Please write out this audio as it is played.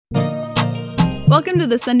Welcome to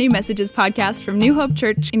the Sunday Messages podcast from New Hope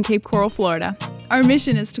Church in Cape Coral, Florida. Our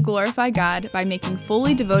mission is to glorify God by making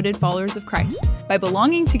fully devoted followers of Christ, by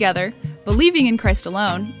belonging together, believing in Christ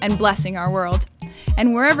alone, and blessing our world.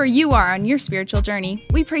 And wherever you are on your spiritual journey,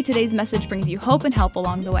 we pray today's message brings you hope and help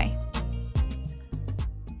along the way.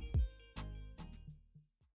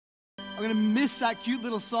 I'm going to miss that cute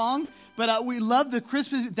little song, but we love the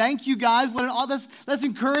Christmas. Thank you guys. Let's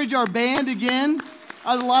encourage our band again.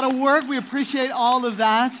 A lot of work. We appreciate all of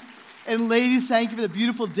that. And ladies, thank you for the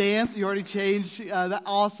beautiful dance. You already changed. That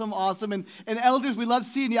awesome. And elders, we love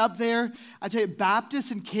seeing you up there. I tell you, Baptists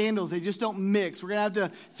and candles, they just don't mix. We're going to have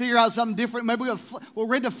to figure out something different. Maybe we'll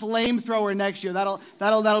rent a flamethrower next year.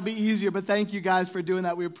 That'll be easier. But thank you guys for doing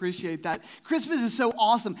that. We appreciate that. Christmas is so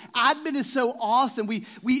awesome. Advent is so awesome. We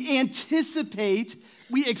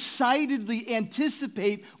excitedly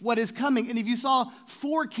anticipate what is coming. And if you saw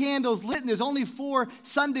 4 candles lit and there's only 4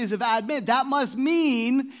 Sundays of Advent, that must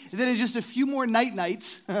mean that in just a few more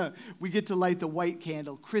nights, we get to light the white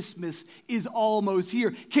candle. Christmas is almost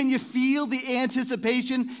here. Can you feel the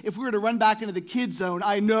anticipation? If we were to run back into the kids zone,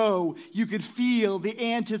 I know you could feel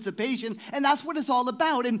the anticipation. And that's what it's all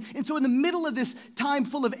about. And so in the middle of this time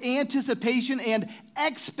full of anticipation and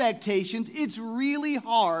expectations, it's really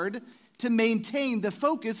hard to maintain the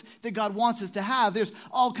focus that God wants us to have. There's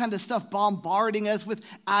all kinds of stuff bombarding us with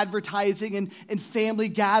advertising and family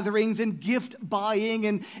gatherings and gift buying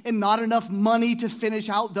and not enough money to finish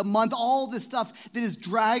out the month. All this stuff that is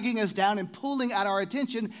dragging us down and pulling at our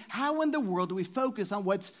attention. How in the world do we focus on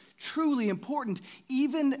what's truly important?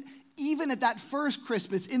 Even at that first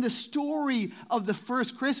Christmas, in the story of the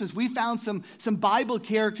first Christmas, we found some Bible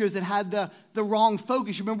characters that had the wrong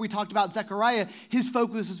focus. You remember we talked about Zechariah. His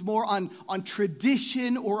focus was more on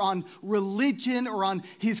tradition or on religion or on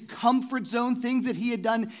his comfort zone, things that he had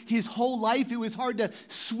done his whole life. It was hard to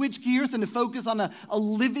switch gears and to focus on a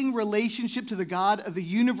living relationship to the God of the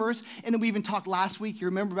universe. And then we even talked last week, you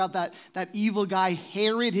remember about that evil guy,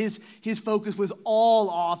 Herod. His focus was all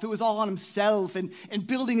off. It was all on himself and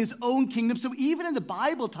building his own kingdom. So even in the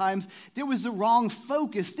Bible times, there was the wrong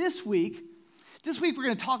focus. This week we're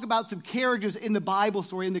going to talk about some characters in the Bible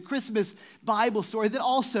story, in the Christmas Bible story, that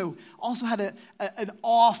also had an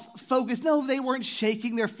off focus. No, they weren't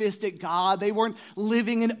shaking their fist at God. They weren't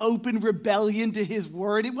living in open rebellion to his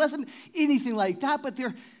word. It wasn't anything like that, but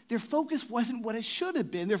their focus wasn't what it should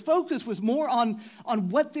have been. Their focus was more on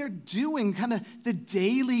what they're doing, kind of the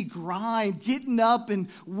daily grind, getting up and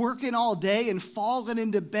working all day and falling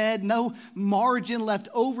into bed, no margin left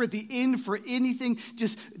over at the end for anything,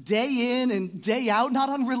 just day in and day out, not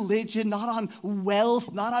on religion, not on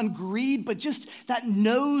wealth, not on greed, but just that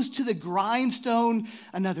nose to the grindstone,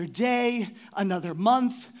 another day, another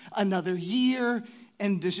month, another year,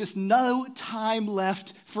 and there's just no time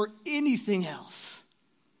left for anything else.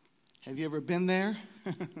 Have you ever been there?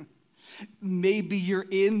 Maybe you're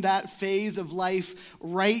in that phase of life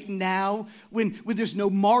right now when there's no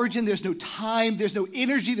margin, there's no time, there's no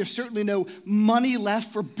energy, there's certainly no money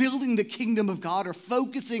left for building the kingdom of God or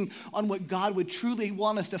focusing on what God would truly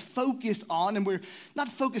want us to focus on. And we're not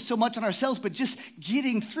focused so much on ourselves, but just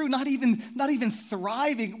getting through, not even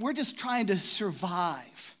thriving. We're just trying to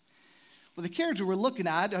survive. Well, the characters we're looking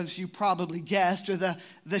at, as you probably guessed, are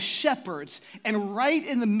the shepherds. And right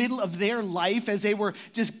in the middle of their life, as they were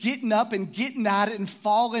just getting up and getting at it and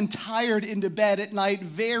falling tired into bed at night,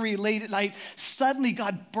 very late at night, suddenly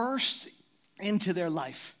God bursts into their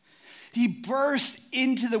life. He bursts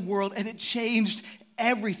into the world, and it changed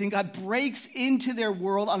everything. God breaks into their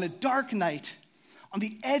world on a dark night, on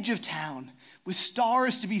the edge of town, with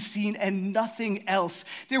stars to be seen and nothing else.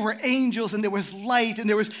 There were angels and there was light and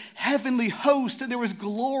there was heavenly hosts and there was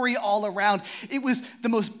glory all around. It was the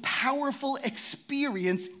most powerful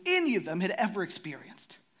experience any of them had ever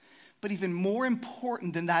experienced. But even more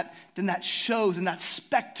important than that show, than that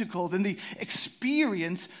spectacle, than the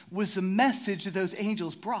experience was the message that those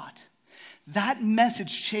angels brought. That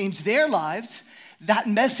message changed their lives. That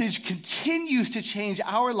message continues to change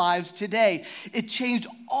our lives today. It changed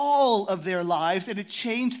all of their lives, and it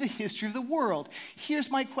changed the history of the world. Here's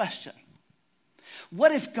my question.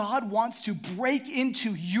 What if God wants to break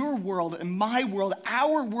into your world and my world,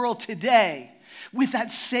 our world today, with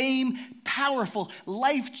that same powerful,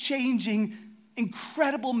 life-changing,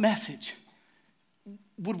 incredible message?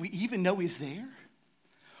 Would we even know he's there?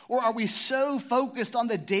 Or are we so focused on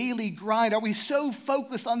the daily grind? Are we so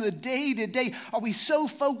focused on the day-to-day? Are we so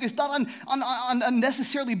focused not on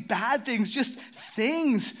unnecessarily bad things, just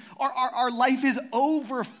things? Our life is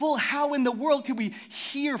over full. How in the world can we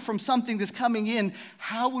hear from something that's coming in?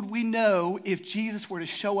 How would we know if Jesus were to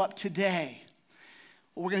show up today?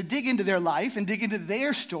 Well, we're going to dig into their life and dig into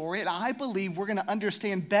their story, and I believe we're going to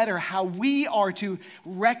understand better how we are to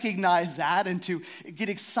recognize that and to get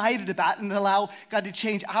excited about it and allow God to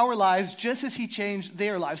change our lives just as he changed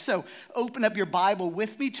their lives. So open up your Bible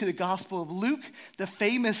with me to the Gospel of Luke, the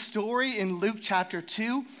famous story in Luke chapter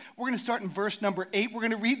 2. We're going to start in verse number 8. We're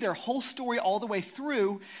going to read their whole story all the way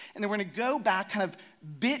through, and then we're going to go back kind of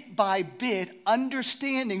bit by bit,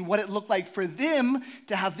 understanding what it looked like for them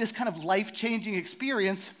to have this kind of life-changing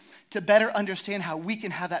experience to better understand how we can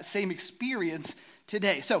have that same experience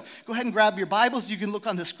today. So go ahead and grab your Bibles. You can look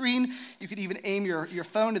on the screen. You can even aim your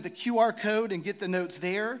phone at the QR code and get the notes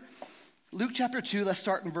there. Luke chapter 2, let's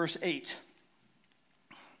start in verse 8.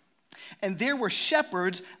 And there were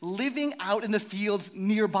shepherds living out in the fields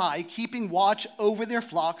nearby, keeping watch over their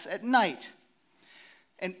flocks at night.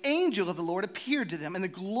 An angel of the Lord appeared to them, and the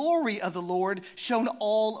glory of the Lord shone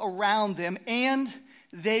all around them, and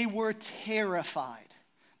they were terrified.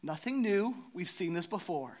 Nothing new. We've seen this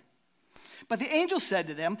before. But the angel said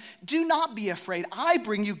to them, "Do not be afraid. I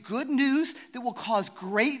bring you good news that will cause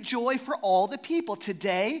great joy for all the people.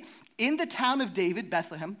 Today, in the town of David,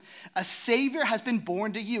 Bethlehem, a Savior has been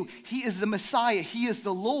born to you. He is the Messiah. He is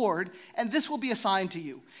the Lord, and this will be a sign to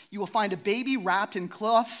you. You will find a baby wrapped in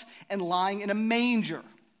cloths and lying in a manger."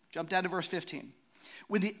 Jump down to verse 15.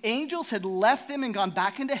 When the angels had left them and gone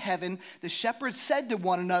back into heaven, the shepherds said to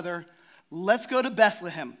one another, "Let's go to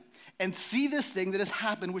Bethlehem and see this thing that has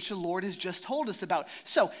happened, which the Lord has just told us about."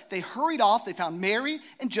 So they hurried off. They found Mary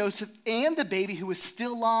and Joseph and the baby who was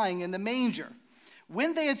still lying in the manger.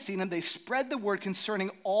 When they had seen him, they spread the word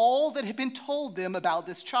concerning all that had been told them about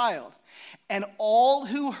this child. And all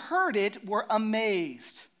who heard it were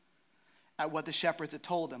amazed at what the shepherds had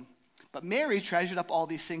told them. But Mary treasured up all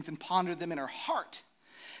these things and pondered them in her heart.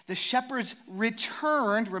 The shepherds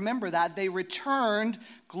returned, remember that, they returned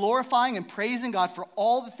glorifying and praising God for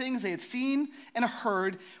all the things they had seen and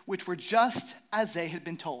heard, which were just as they had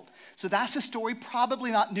been told. So that's a story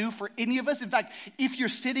probably not new for any of us. In fact, if you're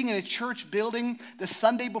sitting in a church building the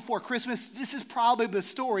Sunday before Christmas, this is probably the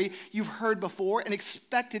story you've heard before and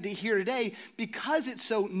expected to hear today. Because it's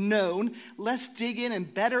so known, let's dig in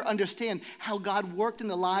and better understand how God worked in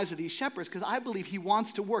the lives of these shepherds, because I believe he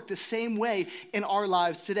wants to work the same way in our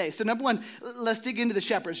lives today. So number one, let's dig into the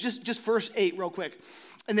shepherds. Just verse 8 real quick.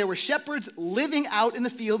 And there were shepherds living out in the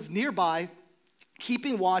fields nearby,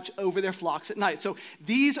 keeping watch over their flocks at night. So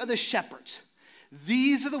these are the shepherds.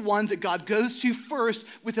 These are the ones that God goes to first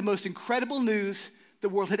with the most incredible news the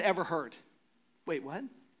world had ever heard. Wait, what?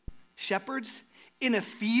 Shepherds in a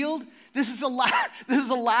field? This is the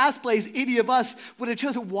last place any of us would have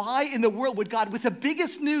chosen. Why in the world would God, with the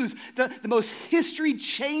biggest news, the most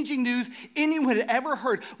history-changing news anyone had ever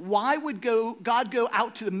heard, why would God go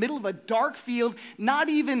out to the middle of a dark field, not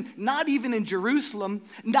even in Jerusalem,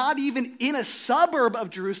 not even in a suburb of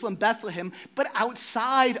Jerusalem, Bethlehem, but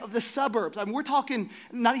outside of the suburbs? I mean, we're talking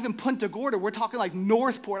not even Punta Gorda, we're talking like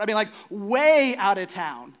Northport. I mean, like way out of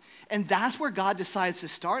town. And that's where God decides to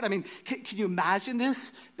start. I mean, can you imagine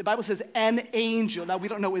this? The Bible says an angel. Now, we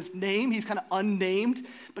don't know his name. He's kind of unnamed.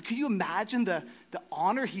 But can you imagine the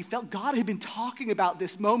honor he felt? God had been talking about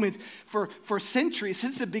this moment for centuries.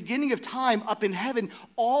 Since the beginning of time up in heaven,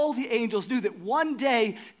 all the angels knew that one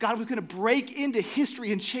day God was going to break into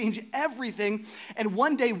history and change everything. And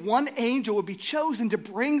one day, one angel would be chosen to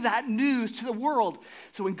bring that news to the world.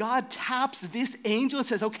 So when God taps this angel and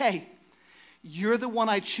says, "Okay, you're the one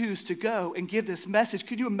I choose to go and give this message."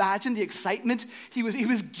 Could you imagine the excitement? He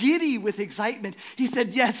was giddy with excitement. He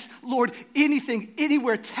said, "Yes, Lord, anything,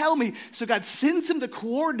 anywhere, tell me." So God sends him the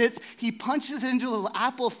coordinates. He punches it into a little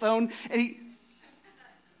Apple phone, and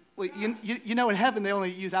you know in heaven they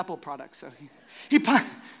only use Apple products. So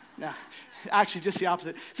no, actually just the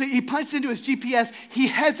opposite. So he punched into his GPS. He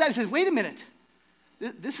heads out and says, "Wait a minute.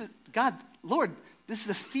 This is, God, Lord, this is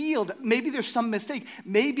a field. Maybe there's some mistake.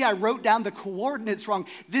 Maybe I wrote down the coordinates wrong.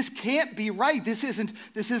 This can't be right. This isn't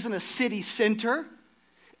a city center.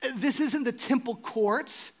 This isn't the temple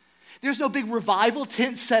courts. There's no big revival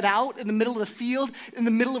tent set out in the middle of the field. In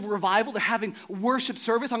the middle of a revival, they're having worship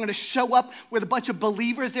service. I'm going to show up with a bunch of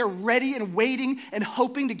believers. They're ready and waiting and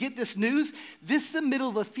hoping to get this news. This is the middle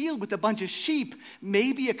of a field with a bunch of sheep,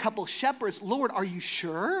 maybe a couple shepherds. Lord, are you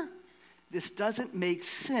sure? This doesn't make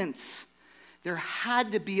sense. There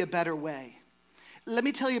had to be a better way." Let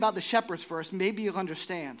me tell you about the shepherds first. Maybe you'll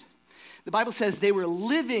understand. The Bible says they were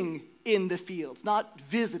living in the fields, not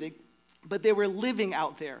visiting, but they were living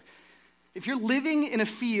out there. If you're living in a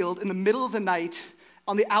field in the middle of the night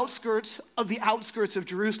on the outskirts of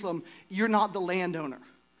Jerusalem, you're not the landowner.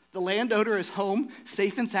 The landowner is home,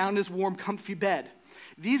 safe and sound in his warm, comfy bed.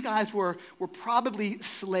 These guys were probably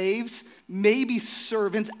slaves, maybe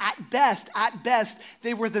servants. At best,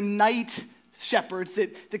 they were the night shepherds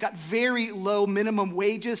that got very low minimum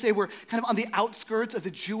wages. They were kind of on the outskirts of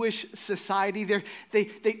the Jewish society.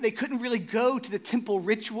 They couldn't really go to the temple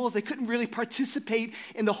rituals. They couldn't really participate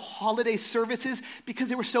in the holiday services because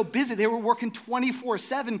they were so busy. They were working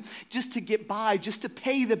 24/7 just to get by, just to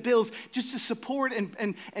pay the bills, just to support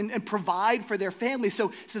and provide for their family.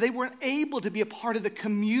 So they weren't able to be a part of the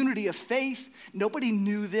community of faith. Nobody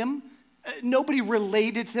knew them. Nobody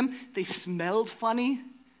related to them. They smelled funny.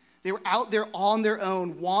 They were out there on their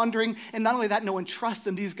own, wandering. And not only that, no one trusted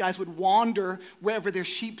them. These guys would wander wherever their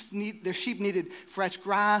sheep needed fresh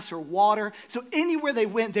grass or water. So anywhere they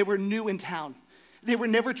went, they were new in town. They were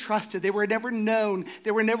never trusted. They were never known.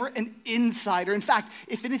 They were never an insider. In fact,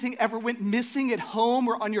 if anything ever went missing at home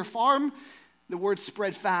or on your farm, the word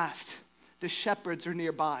spread fast. The shepherds are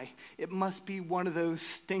nearby. It must be one of those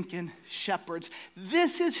stinking shepherds.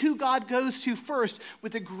 This is who God goes to first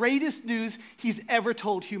with the greatest news he's ever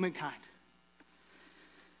told humankind.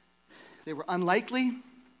 They were unlikely,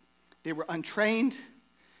 they were untrained,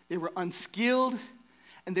 they were unskilled,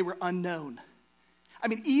 and they were unknown. I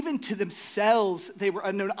mean, even to themselves, they were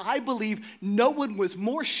unknown. I believe no one was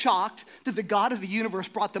more shocked that the God of the universe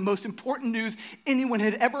brought the most important news anyone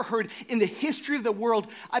had ever heard in the history of the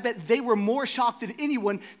world. I bet they were more shocked than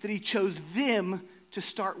anyone that he chose them to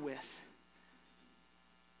start with.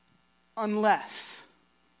 Unless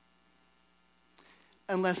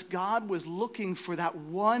God was looking for that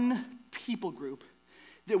one people group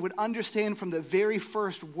that would understand from the very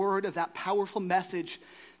first word of that powerful message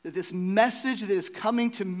that this message that is coming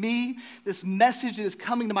to me, this message that is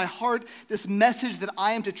coming to my heart, this message that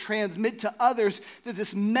I am to transmit to others, that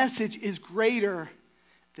this message is greater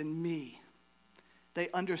than me. They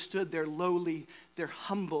understood their lowly, their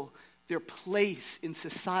humble, their place in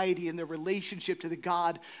society and their relationship to the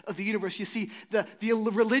God of the universe. You see, the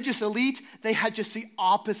religious elite, they had just the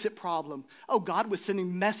opposite problem. Oh, God was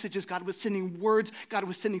sending messages, God was sending words, God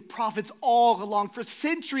was sending prophets all along. For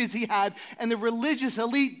centuries he had, and the religious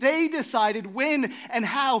elite, they decided when and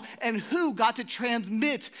how and who got to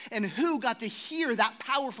transmit and who got to hear that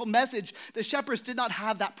powerful message. The shepherds did not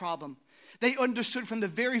have that problem. They understood from the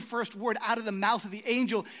very first word out of the mouth of the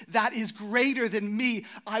angel, that is greater than me.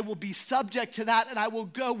 I will be subject to that, and I will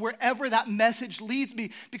go wherever that message leads me,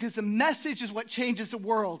 because the message is what changes the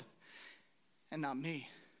world, and not me.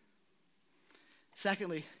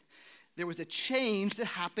 Secondly, there was a change that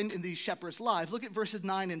happened in these shepherds' lives. Look at verses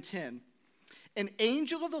 9 and 10. An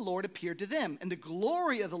angel of the Lord appeared to them, and the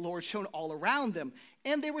glory of the Lord shone all around them,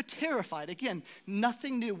 and they were terrified. Again,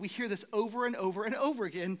 nothing new. We hear this over and over and over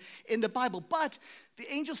again in the Bible. But the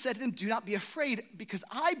angel said to them, do not be afraid, because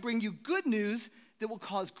I bring you good news that will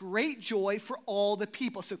cause great joy for all the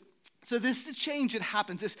people. So this is the change that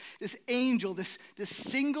happens. This angel, this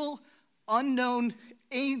single unknown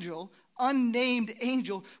angel, unnamed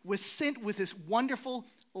angel, was sent with this wonderful,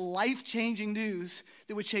 life-changing news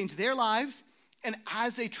that would change their lives, and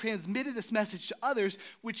as they transmitted this message to others,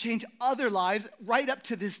 would change other lives right up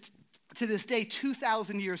to this day,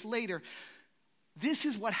 2,000 years later. This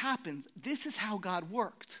is what happens. This is how God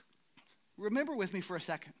worked. Remember with me for a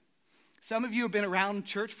second. Some of you have been around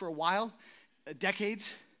church for a while,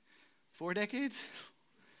 decades, 4 decades,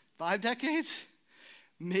 5 decades,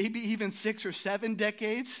 maybe even 6 or 7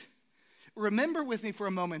 decades. Remember with me for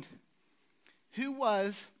a moment, who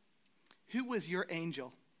was your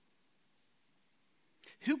angel?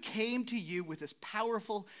 Who came to you with this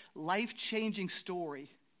powerful, life-changing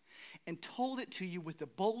story and told it to you with the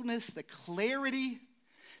boldness, the clarity,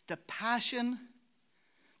 the passion,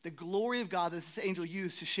 the glory of God that this angel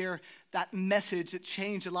used to share that message that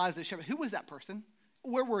changed the lives of the shepherd? Who was that person?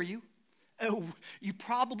 Where were you? Oh, you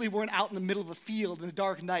probably weren't out in the middle of a field in a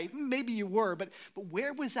dark night. Maybe you were, but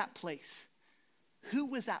where was that place? Who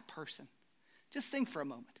was that person? Just think for a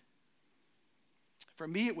moment. For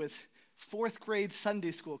me, it was 4th grade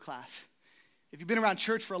Sunday school class. If you've been around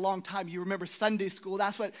church for a long time, you remember Sunday school.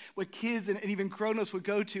 That's what kids and even grown-ups would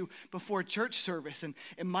go to before church service. And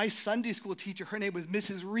my Sunday school teacher, her name was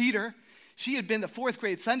Mrs. Reeder. She had been the 4th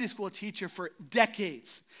grade Sunday school teacher for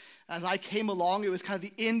decades. As I came along, it was kind of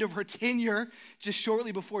the end of her tenure, just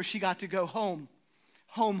shortly before she got to go home.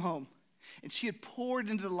 And she had poured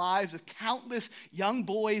into the lives of countless young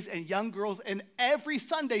boys and young girls. And every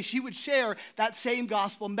Sunday, she would share that same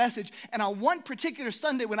gospel message. And on one particular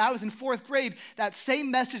Sunday, when I was in 4th grade, that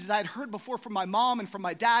same message that I had heard before from my mom and from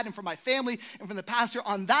my dad and from my family and from the pastor,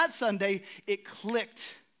 on that Sunday, it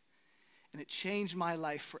clicked. And it changed my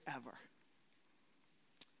life forever.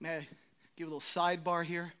 May I give a little sidebar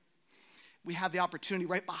here? we have the opportunity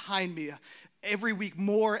right behind me. Every week,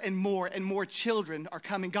 more and more and more children are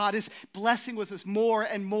coming. God is blessing with us more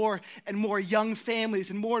and more and more young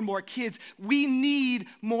families and more kids. We need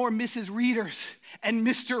more Mrs. Readers and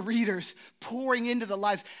Mr. Readers pouring into the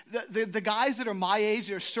lives. The guys that are my age,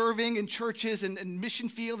 that are serving in churches and mission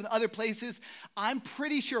field and other places, I'm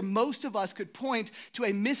pretty sure most of us could point to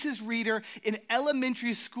a Mrs. Reader in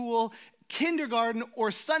elementary school, kindergarten, or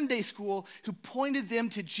Sunday school who pointed them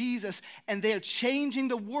to Jesus, and they are changing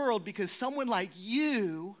the world because someone like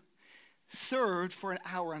you served for an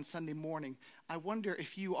hour on Sunday morning. I wonder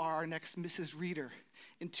if you are our next Mrs. Reader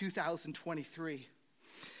in 2023.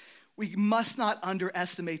 We must not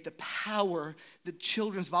underestimate the power that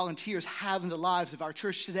children's volunteers have in the lives of our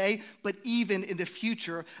church today, but even in the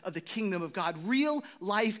future of the kingdom of God. Real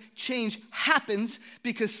life change happens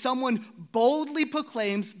because someone boldly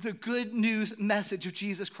proclaims the good news message of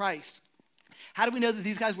Jesus Christ. How do we know that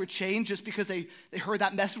these guys were changed? Just because they heard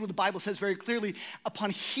that message, where the Bible says very clearly,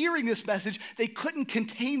 upon hearing this message, they couldn't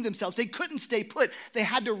contain themselves. They couldn't stay put. They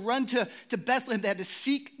had to run to Bethlehem. They had to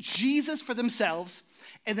seek Jesus for themselves.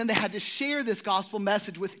 And then they had to share this gospel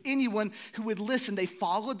message with anyone who would listen. They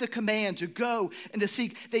followed the command to go and to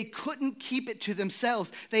seek. They couldn't keep it to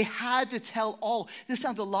themselves. They had to tell all. This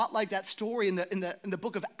sounds a lot like that story in the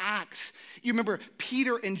book of Acts. You remember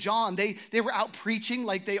Peter and John, they were out preaching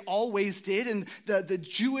like they always did. And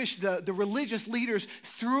the religious leaders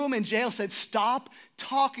threw them in jail, said, stop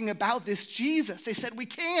talking about this Jesus. They said, we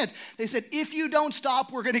can't. They said, if you don't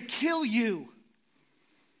stop, we're going to kill you.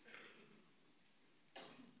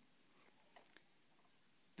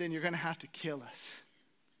 Then you're going to have to kill us,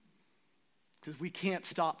 because we can't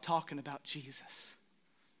stop talking about Jesus.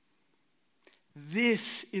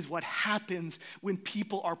 This is what happens when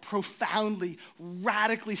people are profoundly,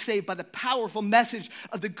 radically saved by the powerful message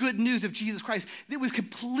of the good news of Jesus Christ. It was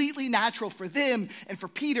completely natural for them and for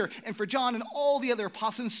Peter and for John and all the other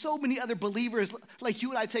apostles and so many other believers like you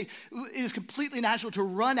and I'd say, it is completely natural to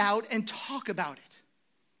run out and talk about it.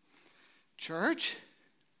 Church,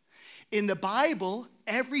 in the Bible,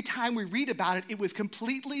 every time we read about it, it was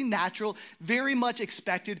completely natural, very much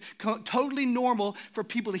expected, totally normal for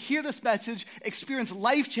people to hear this message, experience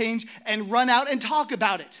life change, and run out and talk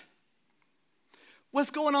about it.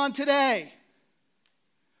 What's going on today?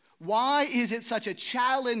 Why is it such a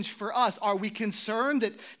challenge for us? Are we concerned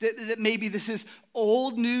that maybe this is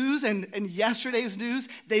old news and yesterday's news?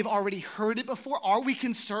 They've already heard it before. Are we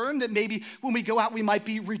concerned that maybe when we go out we might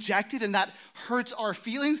be rejected and that hurts our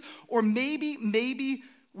feelings? Or maybe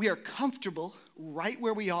we are comfortable right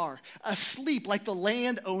where we are, asleep like the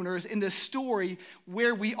landowners in this story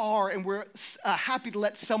where we are, and we're happy to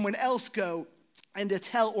let someone else go and to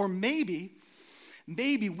tell. Or maybe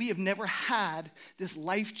we have never had this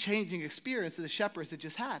life-changing experience that the shepherds had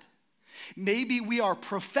just had. Maybe we are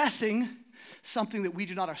professing something that we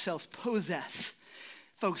do not ourselves possess.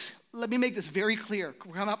 Folks, let me make this very clear.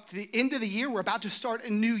 We're coming up to the end of the year. We're about to start a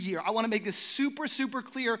new year. I want to make this super, super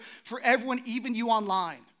clear for everyone, even you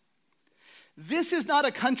online. This is not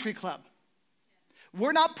a country club.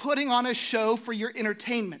 We're not putting on a show for your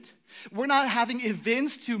entertainment. We're not having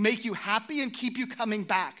events to make you happy and keep you coming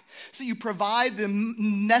back. So you provide the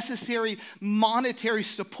necessary monetary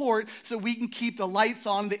support so we can keep the lights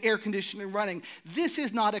on, the air conditioning running. This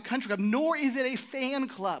is not a country club, nor is it a fan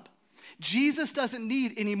club. Jesus doesn't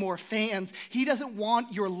need any more fans. He doesn't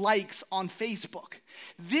want your likes on Facebook.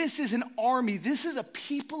 This is an army. This is a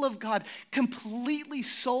people of God completely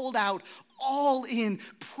sold out, all in,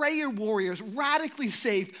 prayer warriors, radically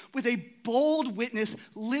saved, with a bold witness,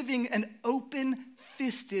 living an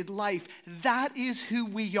open-fisted life. That is who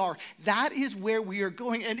we are. That is where we are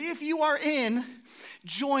going. And if you are in,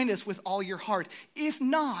 join us with all your heart. If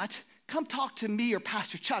not, come talk to me or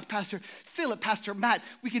Pastor Chuck, Pastor Philip, Pastor Matt.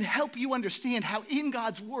 We can help you understand how in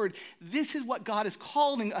God's word, this is what God is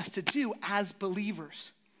calling us to do as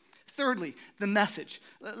believers. Thirdly, the message.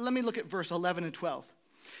 Let me look at verse 11 and 12.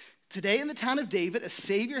 Today in the town of David, a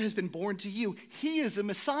Savior has been born to you. He is the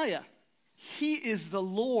Messiah. He is the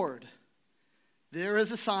Lord. There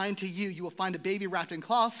is a sign to you. You will find a baby wrapped in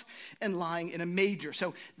cloths and lying in a manger.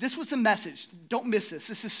 So this was the message. Don't miss this.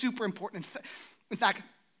 This is super important. In fact,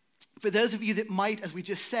 for those of you that might, as we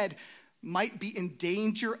just said, might be in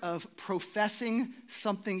danger of professing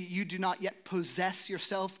something you do not yet possess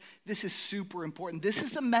yourself, this is super important. This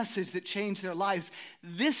is a message that changed their lives.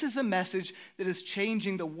 This is a message that is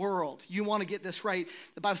changing the world. You want to get this right.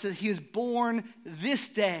 The Bible says he is born this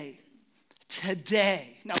day,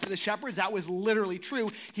 today. Now, for the shepherds, that was literally true.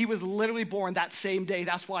 He was literally born that same day.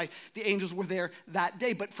 That's why the angels were there that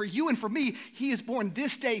day. But for you and for me, he is born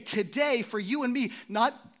this day, today, for you and me,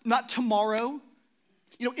 not not tomorrow.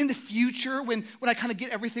 In the future when I kind of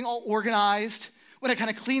get everything all organized, when I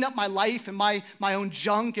kind of clean up my life and my own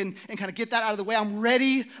junk and kind of get that out of the way, I'm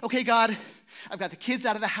ready. Okay, God, I've got the kids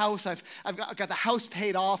out of the house. I've got the house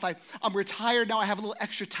paid off. I'm retired now. I have a little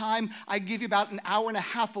extra time. I give you about an hour and a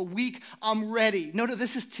half a week. I'm ready. No,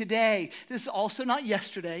 this is today. This is also not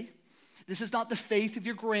yesterday. This is not the faith of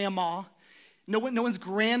your grandma. No one's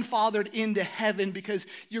grandfathered into heaven because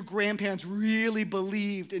your grandparents really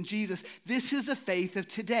believed in Jesus. This is a faith of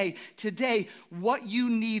today. Today, what you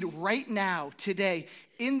need right now, today,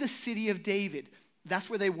 in the city of David, that's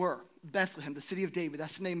where they were. Bethlehem, the city of David,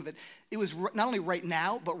 that's the name of it. It was not only right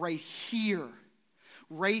now, but right here.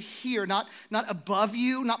 Right here, not above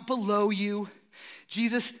you, not below you.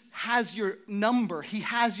 Jesus has your number. He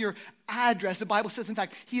has your address. The Bible says, in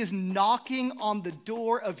fact, he is knocking on the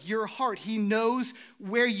door of your heart. He knows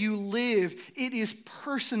where you live. It is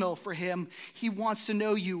personal for him. He wants to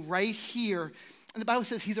know you right here. And the Bible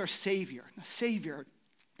says he's our Savior. Savior.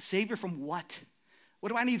 Savior from what? What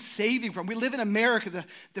do I need saving from? We live in America,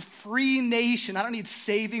 the free nation. I don't need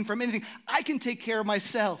saving from anything. I can take care of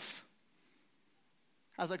myself.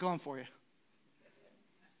 How's that going for you?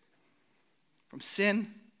 From sin,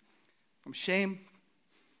 from shame,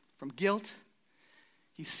 from guilt.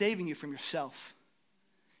 He's saving you from yourself.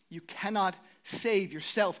 You cannot save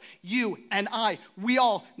yourself. You and I, we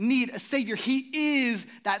all need a Savior. He is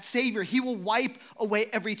that Savior. He will wipe away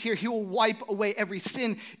every tear. He will wipe away every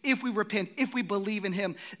sin if we repent, if we believe in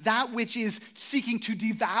him. That which is seeking to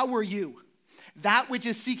devour you, that which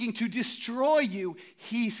is seeking to destroy you,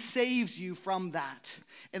 he saves you from that.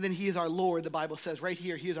 And then he is our Lord, the Bible says right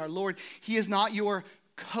here. He is our Lord. He is not your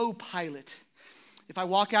co-pilot. If I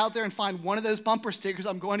walk out there and find one of those bumper stickers,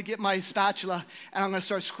 I'm going to get my spatula and I'm going to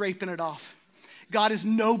start scraping it off. God is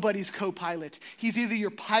nobody's co-pilot. He's either your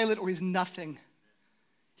pilot or he's nothing.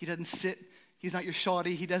 He doesn't sit. He's not your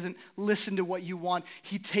shawty. He doesn't listen to what you want.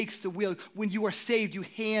 He takes the wheel. When you are saved, you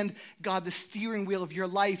hand God the steering wheel of your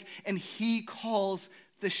life, and he calls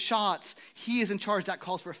the shots. He is in charge. That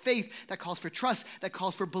calls for faith. That calls for trust. That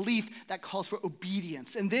calls for belief. That calls for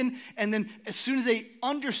obedience. And then as soon as they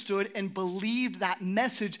understood and believed that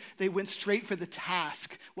message, they went straight for the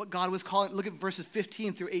task, what God was calling. Look at verses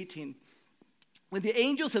 15 through 18. When the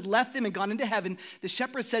angels had left them and gone into heaven, the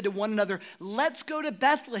shepherds said to one another, "Let's go to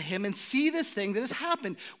Bethlehem and see this thing that has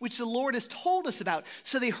happened, which the Lord has told us about."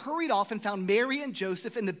 So they hurried off and found Mary and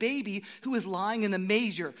Joseph and the baby who was lying in the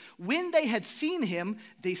manger. When they had seen him,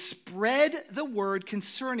 they spread the word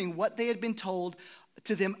concerning what they had been told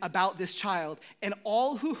to them about this child. And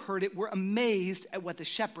all who heard it were amazed at what the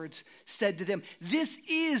shepherds said to them. This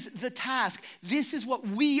is the task. This is what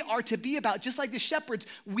we are to be about. Just like the shepherds,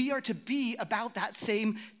 we are to be about that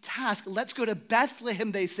same task. Let's go to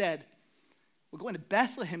Bethlehem, they said. Well, going to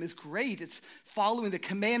Bethlehem is great. It's following the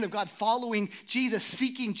command of God, following Jesus,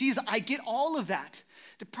 seeking Jesus. I get all of that.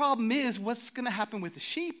 The problem is, what's going to happen with the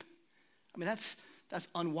sheep? I mean, that's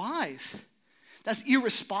unwise. That's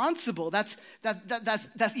irresponsible. That's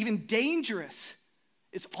even dangerous.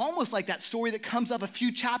 It's almost like that story that comes up a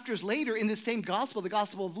few chapters later in the same gospel, the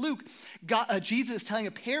Gospel of Luke. Jesus is telling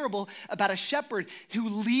a parable about a shepherd who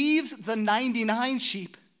leaves the 99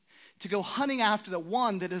 sheep to go hunting after the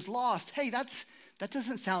one that is lost. Hey, that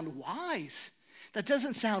doesn't sound wise. That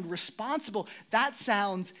doesn't sound responsible. That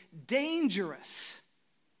sounds dangerous.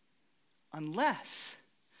 Unless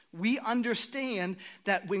we understand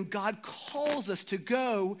that when God calls us to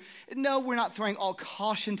go, no, we're not throwing all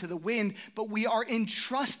caution to the wind, but we are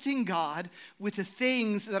entrusting God with the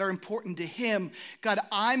things that are important to him. God,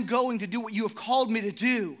 I'm going to do what you have called me to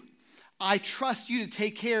do. I trust you to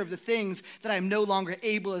take care of the things that I am no longer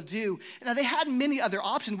able to do. Now, they had many other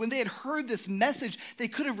options. When they had heard this message, they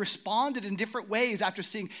could have responded in different ways after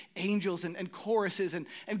seeing angels and choruses and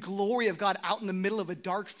glory of God out in the middle of a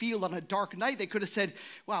dark field on a dark night. They could have said,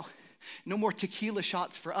 wow, no more tequila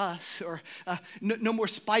shots for us, or no more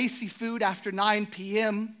spicy food after 9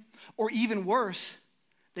 p.m., or even worse,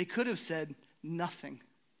 they could have said nothing.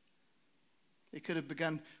 They could have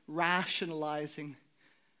begun rationalizing,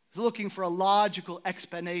 looking for a logical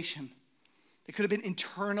explanation. They could have been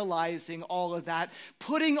internalizing all of that,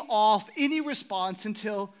 putting off any response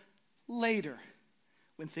until later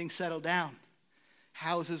when things settled down.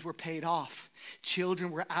 Houses were paid off.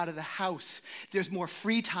 Children were out of the house. There's more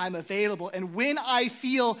free time available. And when I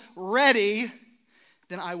feel ready,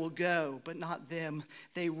 then I will go. But not them.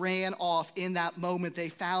 They ran off in that moment. They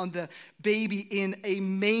found the baby in a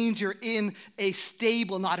manger, in a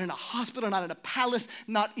stable, not in a hospital, not in a palace,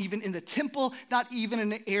 not even in the temple, not even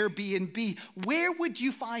in an Airbnb. Where would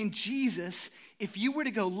you find Jesus if you were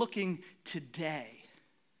to go looking today?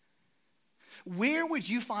 Where would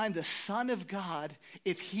you find the Son of God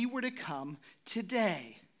if he were to come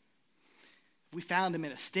today? If we found him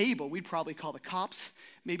in a stable, we'd probably call the cops,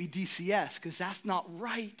 maybe DCS, because that's not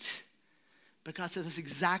right. But God says, that's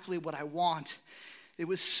exactly what I want. It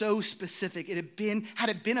was so specific. Had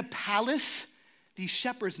it been a palace, these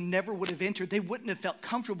shepherds never would have entered. They wouldn't have felt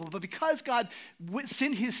comfortable. But because God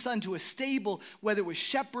sent his son to a stable, whether it was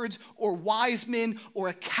shepherds or wise men or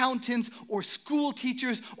accountants or school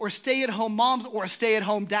teachers or stay-at-home moms or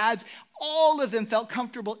stay-at-home dads, all of them felt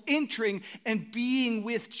comfortable entering and being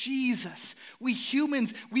with Jesus. We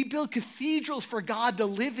humans, we build cathedrals for God to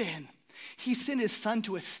live in. He sent his son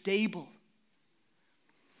to a stable.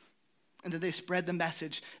 And then they spread the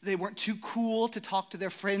message. They weren't too cool to talk to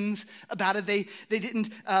their friends about it. They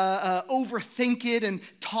didn't overthink it and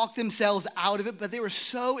talk themselves out of it, but they were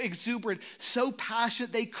so exuberant, so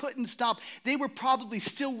passionate, they couldn't stop. They were probably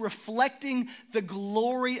still reflecting the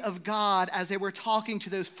glory of God as they were talking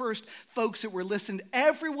to those first folks that were listening.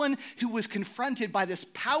 Everyone who was confronted by this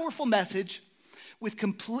powerful message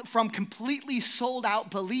from completely sold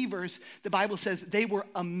out believers, the Bible says they were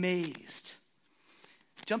amazed.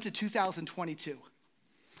 Jump to 2022.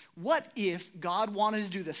 What if God wanted to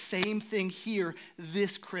do the same thing here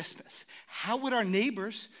this Christmas? How would our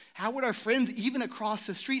neighbors, how would our friends, even across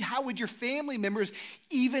the street, how would your family members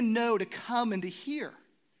even know to come and to hear?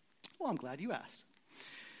 Well, I'm glad you asked.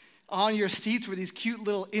 On your seats were these cute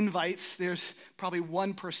little invites. There's probably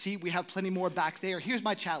one per seat. We have plenty more back there. Here's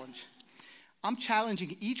my challenge. I'm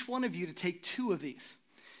challenging each one of you to take 2 of these.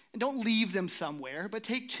 And don't leave them somewhere, but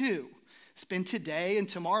take 2. Spend today and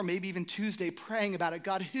tomorrow, maybe even Tuesday, praying about it.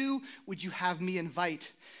 God, who would you have me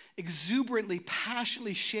invite? Exuberantly,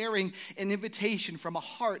 passionately sharing an invitation from a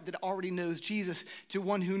heart that already knows Jesus to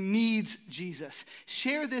one who needs Jesus.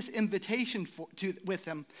 Share this invitation with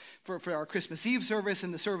them for our Christmas Eve service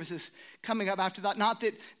and the services coming up after that. Not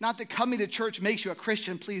that coming to church makes you a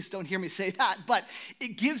Christian. Please don't hear me say that. But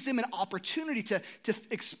it gives them an opportunity to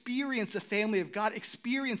experience the family of God,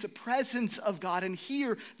 experience the presence of God, and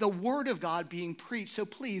hear the word of God being preached. So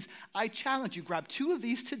please, I challenge you, grab 2 of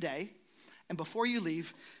these today, and before you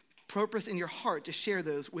leave, purpose in your heart to share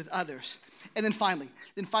those with others. And then finally,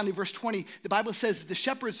 verse 20, the Bible says that the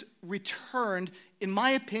shepherds returned, in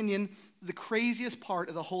my opinion, the craziest part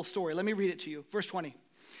of the whole story. Let me read it to you. Verse 20.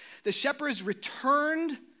 The shepherds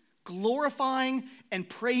returned, glorifying and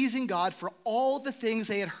praising God for all the things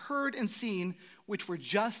they had heard and seen, which were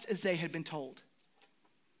just as they had been told.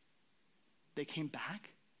 They came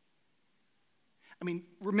back. I mean,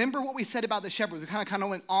 remember what we said about the shepherds. We kind of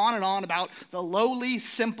went on and on about the lowly,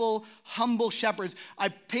 simple, humble shepherds. I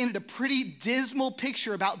painted a pretty dismal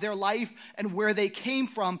picture about their life and where they came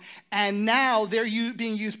from. And now they're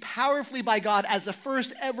being used powerfully by God as the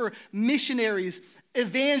first ever missionaries,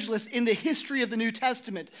 evangelists in the history of the New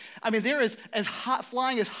Testament. I mean, they're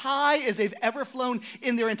flying as high as they've ever flown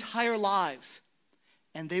in their entire lives.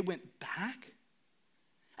 And they went back?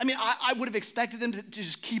 I mean, I would have expected them to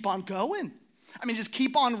just keep on going. I mean, just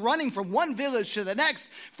keep on running from one village to the next,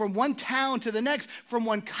 from one town to the next, from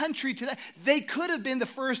one country to that. They could have been the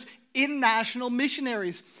first international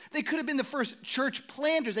missionaries. They could have been the first church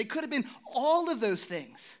planters. They could have been all of those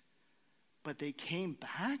things. But they came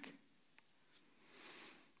back.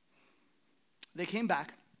 They came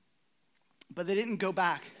back, but they didn't go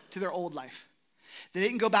back to their old life. They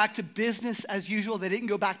didn't go back to business as usual. They didn't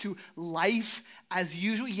go back to life as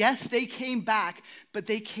usual. Yes, they came back, but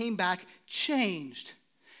they came back changed.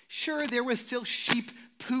 Sure, there was still sheep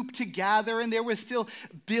poop to gather, and there was still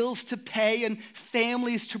bills to pay and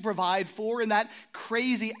families to provide for, and that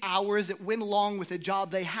crazy hours that went along with the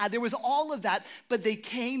job they had. There was all of that, but they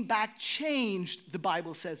came back changed, the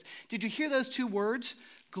Bible says. Did you hear those 2 words?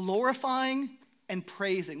 Glorifying and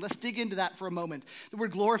praising. Let's dig into that for a moment. The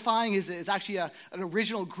word glorifying is actually an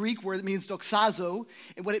original Greek word that means doxazo,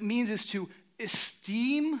 and what it means is to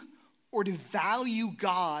esteem or to value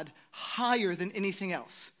God higher than anything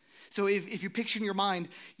else. So if you picture in your mind,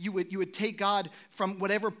 you would take God from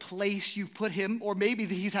whatever place you've put him, or maybe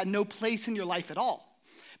that he's had no place in your life at all,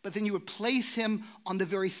 but then you would place him on the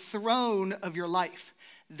very throne of your life.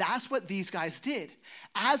 That's what these guys did.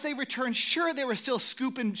 As they returned, sure, they were still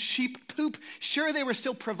scooping sheep poop. Sure, they were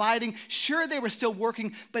still providing. Sure, they were still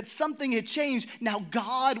working. But something had changed. Now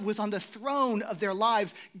God was on the throne of their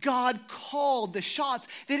lives. God called the shots.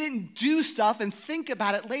 They didn't do stuff and think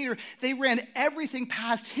about it later. They ran everything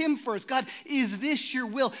past him first. God, is this your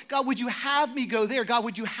will? God, would you have me go there? God,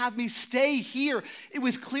 would you have me stay here? It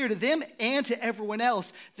was clear to them and to everyone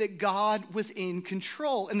else that God was in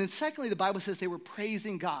control. And then secondly, the Bible says they were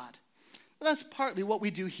praising God. Well, that's partly what we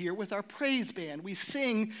do here with our praise band. We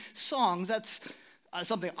sing songs. That's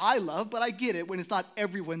something I love, but I get it when it's not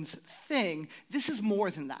everyone's thing. This is more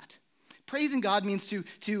than that. Praising God means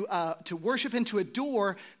to worship and to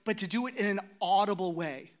adore, but to do it in an audible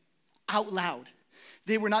way, out loud.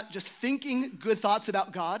 They were not just thinking good thoughts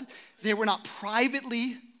about God. They were not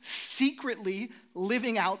privately, secretly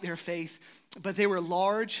living out their faith, but they were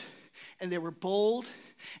large and they were bold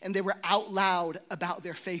and they were out loud about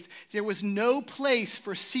their faith. There was no place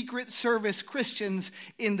for Secret Service Christians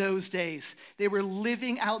in those days. They were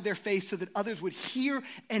living out their faith so that others would hear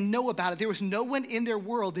and know about it. There was no one in their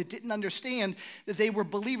world that didn't understand that they were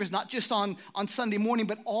believers, not just on Sunday morning,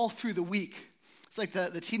 but all through the week. It's like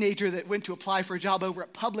the teenager that went to apply for a job over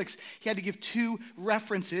at Publix. He had to give 2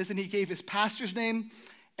 references, and he gave his pastor's name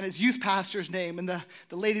and his youth pastor's name. And the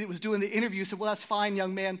lady that was doing the interview said, well, that's fine,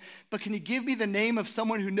 young man, but can you give me the name of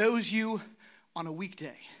someone who knows you on a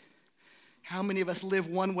weekday? How many of us live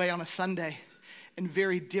one way on a Sunday and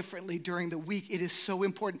very differently during the week? It is so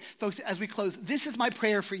important. Folks, as we close, this is my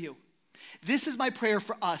prayer for you. This is my prayer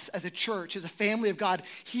for us as a church, as a family of God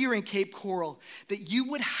here in Cape Coral, that you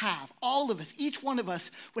would have, all of us, each one of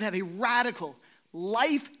us would have a radical,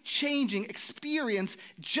 life-changing experience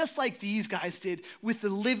just like these guys did with the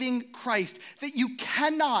living Christ. That you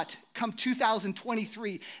cannot come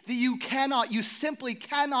 2023, that you simply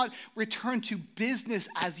cannot return to business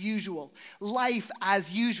as usual, life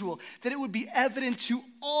as usual. That it would be evident to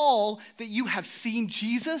all that you have seen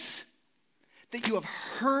Jesus, that you have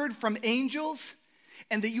heard from angels,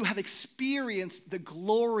 and that you have experienced the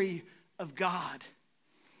glory of God.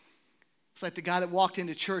 It's like the guy that walked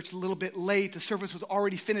into church a little bit late. The service was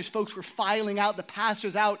already finished. Folks were filing out. The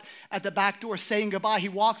pastor's out at the back door saying goodbye. He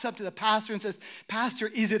walks up to the pastor and says, Pastor,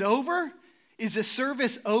 is it over? Is the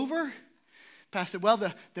service over? Pastor, well,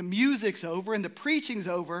 the music's over and the preaching's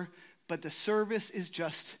over, but the service is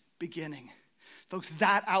just beginning. Folks,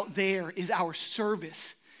 that out there is our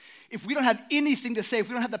service. If we don't have anything to say, if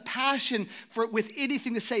we don't have the passion for it with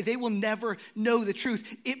anything to say, they will never know the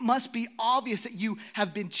truth. It must be obvious that you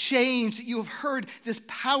have been changed, that you have heard this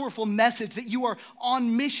powerful message, that you are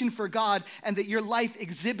on mission for God, and that your life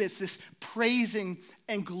exhibits this praising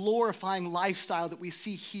and glorifying lifestyle that we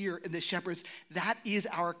see here in the Shepherds. That is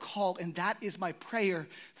our call, and that is my prayer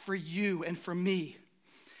for you and for me.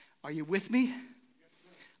 Are you with me?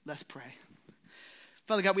 Let's pray.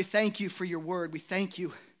 Father God, we thank you for your word. We thank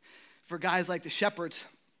you for guys like the Shepherds.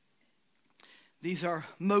 These are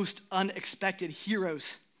most unexpected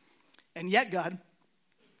heroes. And yet, God,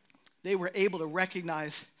 they were able to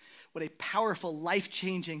recognize what a powerful,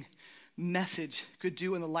 life-changing message could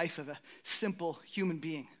do in the life of a simple human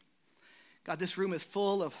being. God, this room is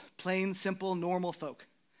full of plain, simple, normal folk.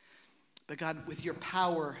 But God, with your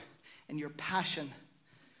power and your passion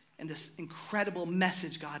and this incredible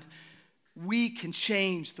message, God, we can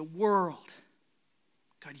change the world.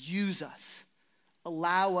 God, use us.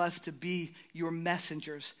 Allow us to be your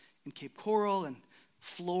messengers in Cape Coral and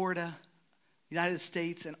Florida, United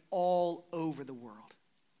States, and all over the world.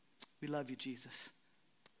 We love you, Jesus.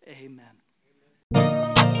 Amen.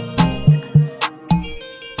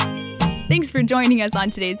 Thanks for joining us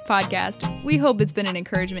on today's podcast. We hope it's been an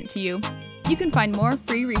encouragement to you. You can find more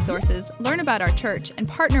free resources, learn about our church, and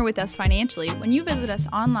partner with us financially when you visit us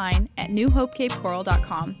online at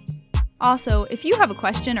newhopecapecoral.com. Also, if you have a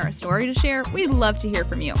question or a story to share, we'd love to hear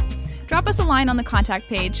from you. Drop us a line on the contact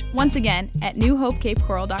page, once again, at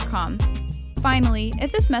newhopecapecoral.com. Finally,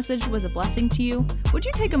 if this message was a blessing to you, would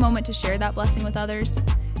you take a moment to share that blessing with others?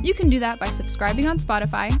 You can do that by subscribing on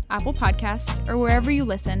Spotify, Apple Podcasts, or wherever you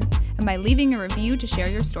listen, and by leaving a review to share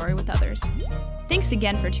your story with others. Thanks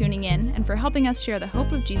again for tuning in and for helping us share the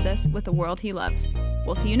hope of Jesus with the world he loves.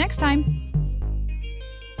 We'll see you next time.